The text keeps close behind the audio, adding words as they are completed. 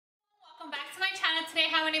back to my channel. Today,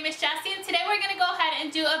 hi, my name is Jessie, and today we're going to go ahead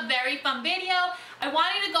and do a very fun video. I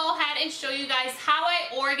wanted to go ahead and show you guys how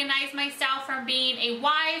I organize myself from being a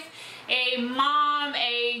wife, a mom,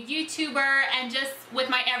 a YouTuber, and just with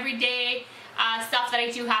my everyday stuff that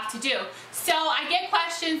I do have to do. So I get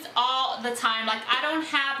questions all the time, like I don't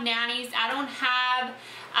have nannies, I don't have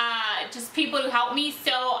just people to help me,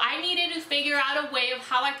 so I needed to figure out a way of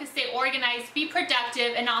how I could stay organized, be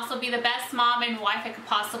productive, and also be the best mom and wife I could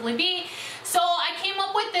possibly be. So I came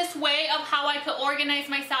up with this way of how I could organize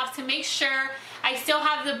myself to make sure I still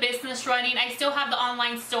have the business running, I still have the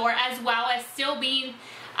online store, as well as still being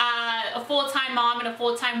a full-time mom and a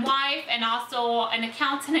full-time wife, and also an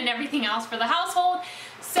accountant and everything else for the household.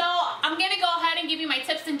 So I'm gonna go ahead and give you my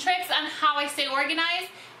tips and tricks on how I stay organized.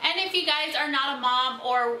 And if you guys are not a mom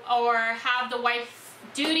or have the wife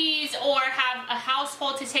duties or have a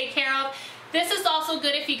household to take care of, this is also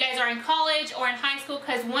good if you guys are in college or in high school,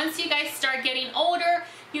 because once you guys start getting older,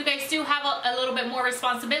 you guys do have a little bit more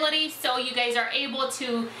responsibility, so you guys are able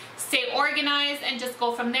to stay organized and just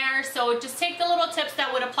go from there. So just take the little tips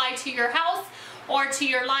that would apply to your house or to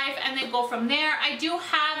your life and then go from there. I do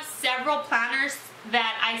have several planners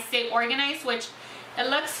that I stay organized, which it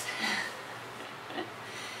looks...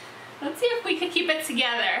 Let's see if we can keep it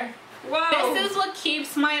together. Whoa. This is what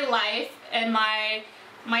keeps my life and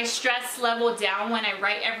my stress level down when I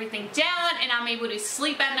write everything down, and I'm able to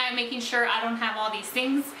sleep at night making sure I don't have all these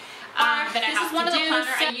things that I have to do. This is one of the planners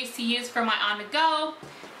I used to use for my on-the-go.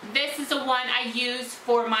 This is the one I use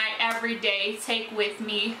for my everyday take with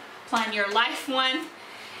me, plan your life one.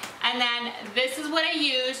 And then this is what I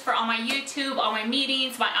use for all my YouTube, all my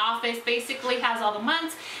meetings, my office. Basically has all the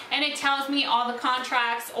months, and it tells me all the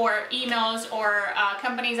contracts or emails or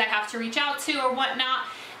companies I have to reach out to or whatnot,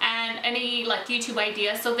 and any like YouTube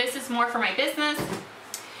ideas. So this is more for my business.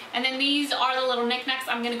 And then these are the little knickknacks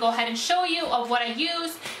I'm going to go ahead and show you of what I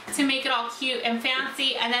use to make it all cute and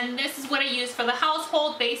fancy. And then this is what I use for the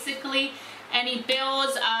household, basically any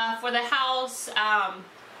bills for the house,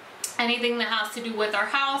 anything that has to do with our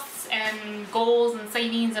house and goals and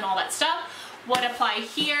savings and all that stuff would apply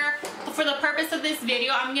here. For the purpose of this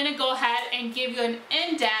video, I'm going to go ahead and give you an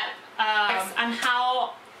in-depth on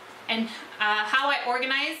how I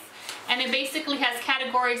organize, and it basically has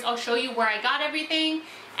categories. I'll show you where I got everything,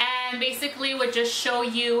 and basically would just show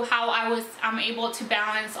you how I'm able to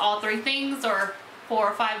balance all three things, or 4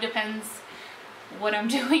 or 5, depends what I'm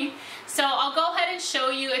doing. So I'll go ahead and show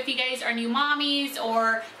you, if you guys are new mommies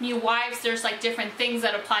or new wives, there's like different things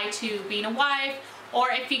that apply to being a wife,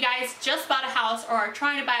 or if you guys just bought a house or are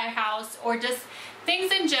trying to buy a house, or just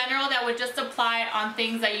things in general that would just apply on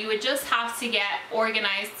things that you would just have to get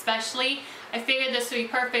organized. Especially, I figured this would be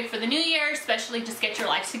perfect for the new year, especially just get your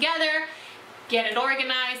life together, get it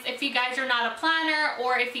organized. If you guys are not a planner,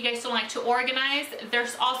 or if you guys don't like to organize,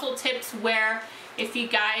 there's also tips where if you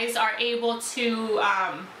guys are able to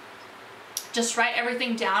just write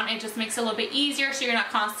everything down, it just makes it a little bit easier, so you're not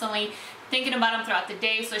constantly thinking about them throughout the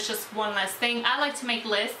day, so it's just one less thing. I like to make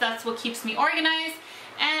lists. That's what keeps me organized.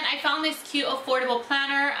 And I found this cute, affordable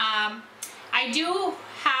planner. I do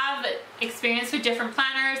have experience with different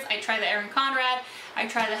planners. I tried the Erin Conrad, I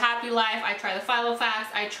tried the Happy Life, I tried the Filofax,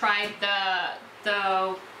 I tried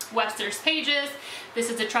the Webster's Pages. This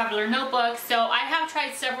is a Traveler Notebook. So I have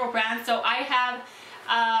tried several brands, so I have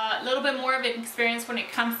a little bit more of an experience when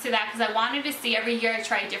it comes to that, because I wanted to see every year I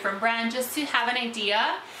try a different brand just to have an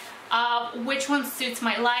idea of which one suits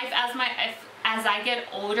my life. As I get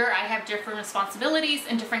older, I have different responsibilities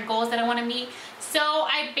and different goals that I want to meet. So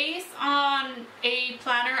I base on a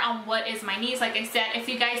planner on what is my needs. Like I said, if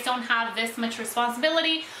you guys don't have this much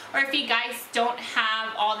responsibility, or if you guys don't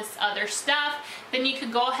have all this other stuff, then you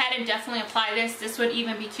could go ahead and definitely apply this. This would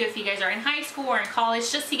even be cute if you guys are in high school or in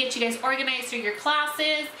college, just to get you guys organized through your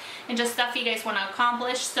classes and just stuff you guys want to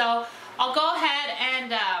accomplish. So I'll go ahead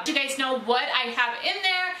and let you guys know what I have in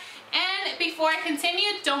there. And before I continue,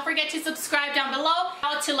 don't forget to subscribe down below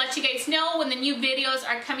to let you guys know when the new videos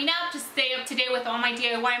are coming up, to stay up to date with all my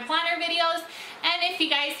DIY and planner videos. And if you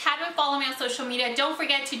guys haven't followed me on social media, don't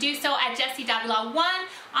forget to do so at yesidavila1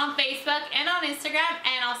 on Facebook and on Instagram,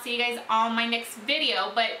 and I'll see you guys on my next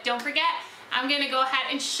video. But don't forget, I'm going to go ahead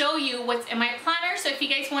and show you what's in my planner. So if you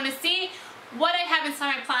guys want to see what I have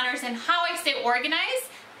inside my planners and how I stay organized,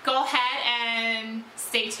 go ahead and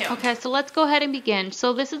stay tuned. Okay, so let's go ahead and begin.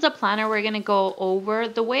 So this is a planner we're going to go over.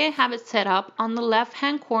 The way I have it set up, on the left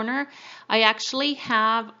hand corner, I actually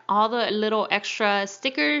have all the little extra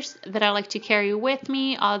stickers that I like to carry with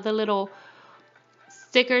me, all the little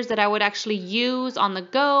stickers that I would actually use on the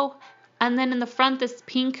go. And then in the front, this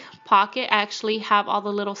pink pocket, I actually have all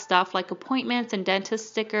the little stuff like appointments and dentist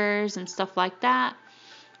stickers and stuff like that.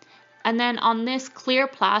 And then on this clear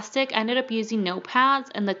plastic, I ended up using notepads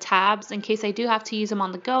and the tabs in case I do have to use them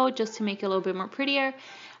on the go, just to make it a little bit more prettier.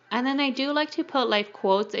 And then I do like to put life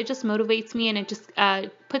quotes. It just motivates me and it just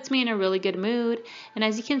puts me in a really good mood. And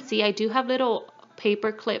as you can see, I do have little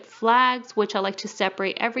paper clip flags, which I like to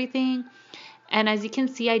separate everything. And as you can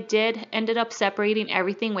see, I ended up separating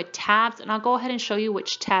everything with tabs, and I'll go ahead and show you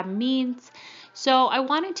which tab means. So I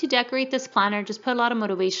wanted to decorate this planner, just put a lot of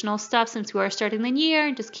motivational stuff since we are starting the year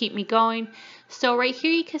and just keep me going. So right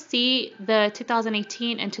here you can see the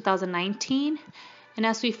 2018 and 2019. And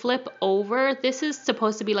as we flip over, this is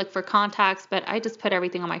supposed to be like for contacts, but I just put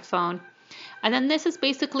everything on my phone. And then this is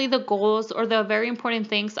basically the goals or the very important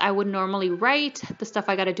things I would normally write, the stuff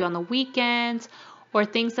I got to do on the weekends, or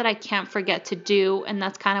things that I can't forget to do. And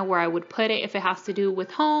that's kind of where I would put it if it has to do with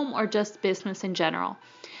home or just business in general.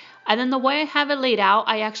 And then the way I have it laid out,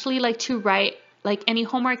 I actually like to write like any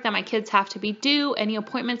homework that my kids have to be due, any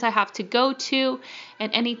appointments I have to go to,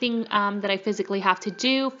 and anything that I physically have to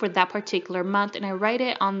do for that particular month. And I write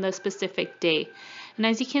it on the specific day. And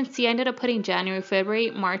as you can see, I ended up putting January,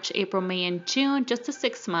 February, March, April, May, and June, just the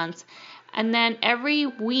 6 months. And then every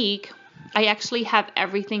week, I actually have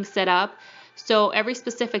everything set up. So every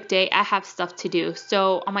specific day, I have stuff to do.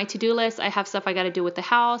 So on my to-do list, I have stuff I got to do with the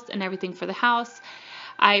house and everything for the house.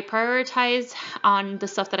 I prioritize on the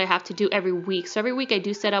stuff that I have to do every week. So every week I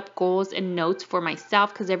do set up goals and notes for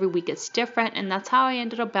myself because every week is different, and that's how I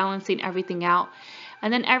ended up balancing everything out.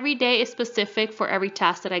 And then every day is specific for every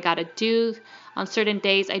task that I got to do. On certain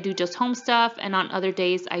days I do just home stuff, and on other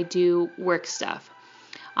days I do work stuff.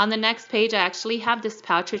 On the next page I actually have this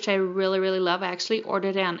pouch which I really love. I actually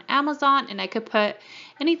ordered it on Amazon, and I could put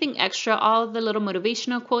anything extra, all of the little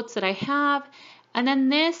motivational quotes that I have. And then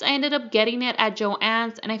this, I ended up getting it at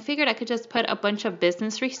Joann's, and I figured I could just put a bunch of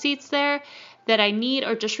business receipts there that I need,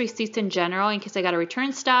 or just receipts in general in case I got to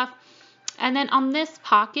return stuff. And then on this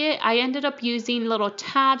pocket, I ended up using little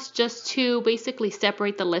tabs just to basically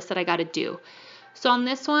separate the list that I got to do. So on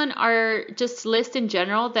this one are just lists in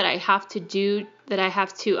general that I have to do, that I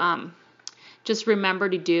have to just remember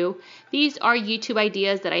to do. These are YouTube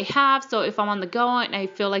ideas that I have, so if I'm on the go and I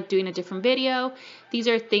feel like doing a different video, these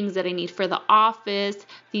are things that I need for the office.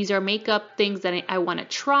 These are makeup things that I want to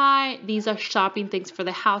try. These are shopping things for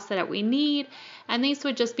the house that we need. And these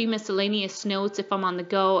would just be miscellaneous notes if I'm on the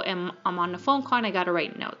go and I'm on the phone call and I got to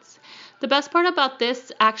write notes. The best part about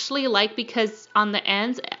this, actually, because on the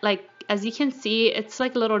ends, like as you can see, it's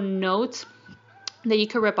like little notes that you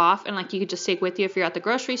could rip off, and like you could just take with you if you're at the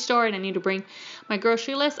grocery store and I need to bring my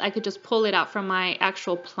grocery list. I could just pull it out from my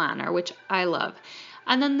actual planner, which I love.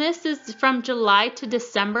 And then this is from July to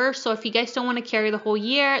December, so if you guys don't want to carry the whole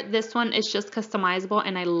year, this one is just customizable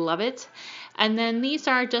and I love it. And then these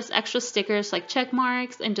are just extra stickers like check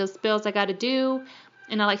marks and just bills I got to do,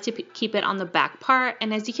 and I like to keep it on the back part.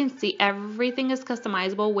 And as you can see, everything is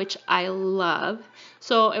customizable, which I love.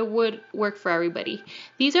 So it would work for everybody.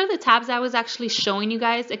 These are the tabs I was actually showing you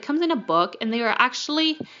guys. It comes in a book, and they are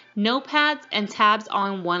actually notepads and tabs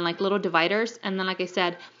all in one, like little dividers. And then, like I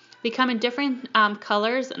said, they come in different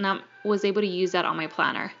colors, and I was able to use that on my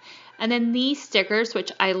planner. And then these stickers,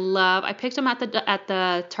 which I love, I picked them at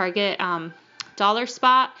the Target dollar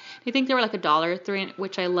spot. I think they were like $1.03,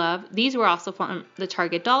 which I love. These were also from the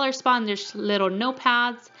Target dollar spot, and there's little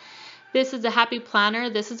notepads. This is a happy planner.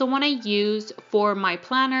 This is the one I use for my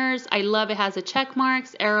planners. I love it. It has the check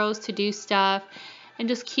marks, arrows to do stuff, and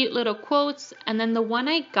just cute little quotes. And then the one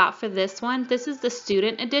I got for this one, this is the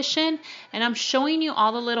student edition, and I'm showing you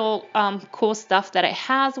all the little cool stuff that it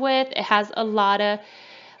has with. It has a lot of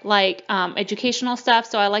like educational stuff,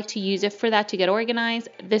 so I like to use it for that to get organized.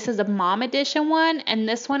 This is a mom edition one, and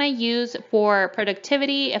this one I use for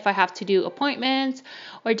productivity if I have to do appointments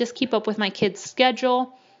or just keep up with my kids'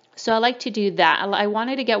 schedule. So I like to do that. I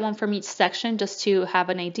wanted to get one from each section just to have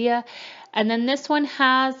an idea. And then this one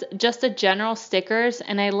has just a general stickers,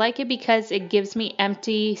 and I like it because it gives me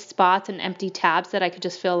empty spots and empty tabs that I could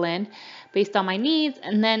just fill in based on my needs.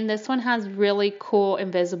 And then this one has really cool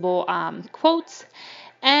invisible quotes.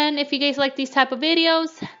 And if you guys like these type of videos,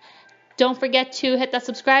 don't forget to hit that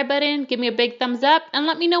subscribe button, give me a big thumbs up, and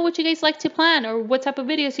let me know what you guys like to plan or what type of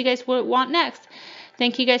videos you guys would want next.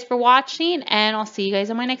 Thank you guys for watching, and I'll see you guys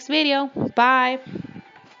in my next video. Bye.